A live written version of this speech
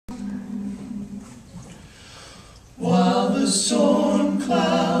the storm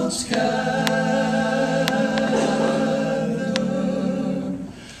clouds gather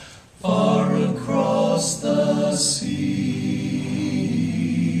far across the sea,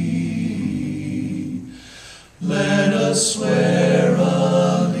 let us swear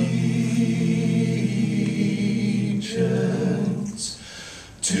allegiance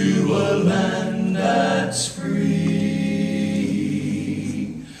to a land that's free.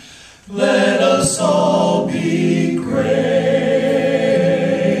 Let us all be grateful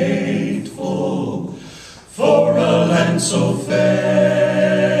for a land so fair,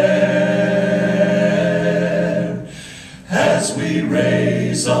 as we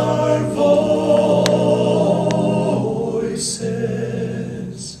raise our voices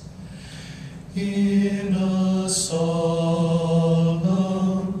in a solemn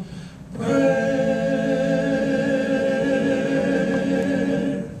prayer.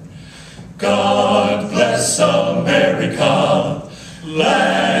 God bless America,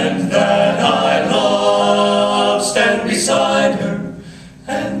 land that I love. Stand beside her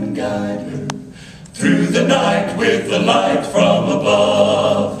and guide her through the night with the light from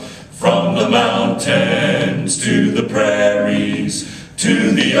above. From the mountains to the prairies,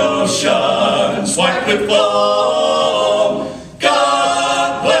 to the oceans white with foam.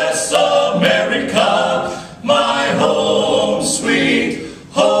 God bless America, my home, sweet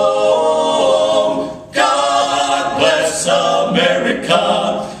home. God bless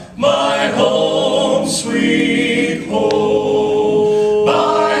America, my home, sweet home.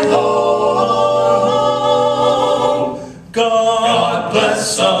 My home. God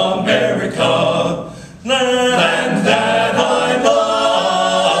bless America, land that I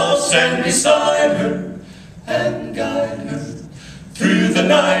love. Stand beside her and guide her through the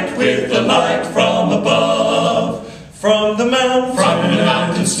night with the light from above. From the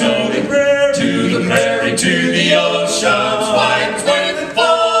mountains to the prairie, to the oceans white with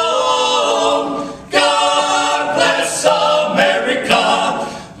foam. God bless America,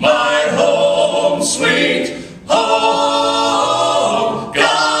 my home, sweet home.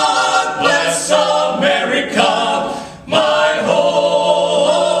 God bless America,